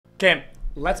Okay,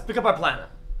 let's pick up our plan.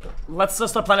 Let's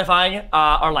start planifying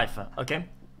our life, okay?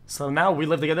 So now we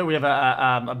live together, we have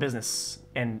a business,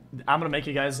 and I'm gonna make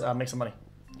you guys make some money.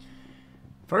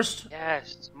 First,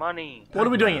 Yes, money. what are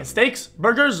we doing? Steaks,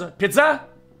 burgers, pizza?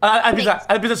 Pizza.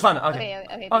 Pizza's fun. Okay.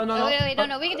 Okay. Oh no, no. Wait,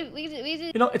 no. We can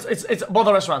do. You know, it's both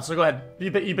the restaurants. So go ahead. You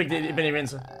pick the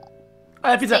ingredients.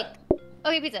 Pizza. Steak.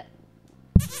 Okay, pizza.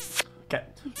 Okay.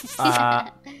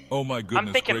 Oh my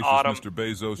goodness thinking gracious, autumn. Mr.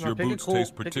 Bezos, your boots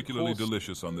taste particularly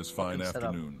delicious on this fine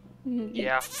afternoon.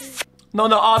 Yeah. No,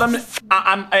 Autumn.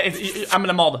 I'm in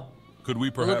a mold. Could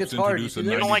we perhaps it's hard. introduce a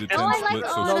You don't 90 like to 10 this? split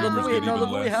so No, streamers get even look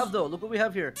what we less? have though. Look what we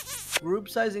have here. Group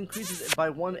size increases by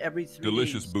 1 every 3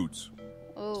 Delicious days. boots.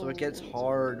 Oh. So it gets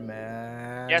hard,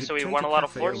 man. Yeah, so we want a lot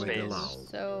of floor space.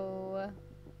 So.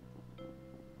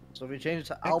 So if we change it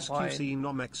to Alpine. xQc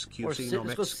nom xQc Or nom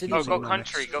let's go xQc city. Oh, go nom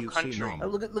country, go xQc country. nom. Oh,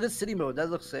 look at city mode.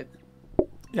 That looks sick.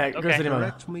 Yeah, go Okay. city mode.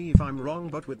 Correct me if I'm wrong,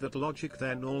 but with that logic,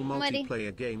 then all Ready.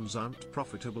 multiplayer games aren't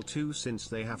profitable too, since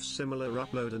they have similar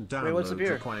upload and Wait, what's up download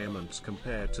here? requirements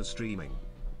compared to streaming.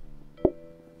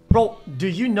 Bro, do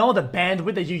you know the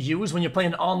bandwidth that you use when you're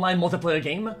playing an online multiplayer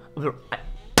game?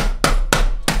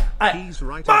 He's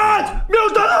right.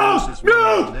 Mute the house!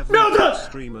 Mute the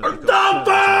streamer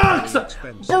box!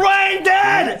 Brain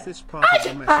dead!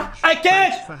 I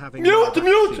can't! Mute,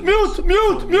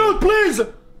 please!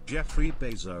 Jeffrey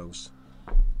Bezos.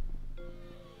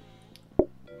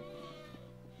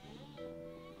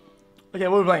 Okay,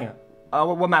 what are we playing?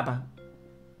 What map?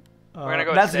 We're gonna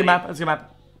go That's a city. good map, that's a good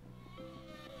map.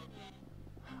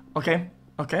 Okay.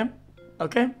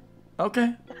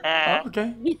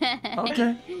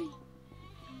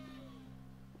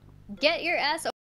 Get your ass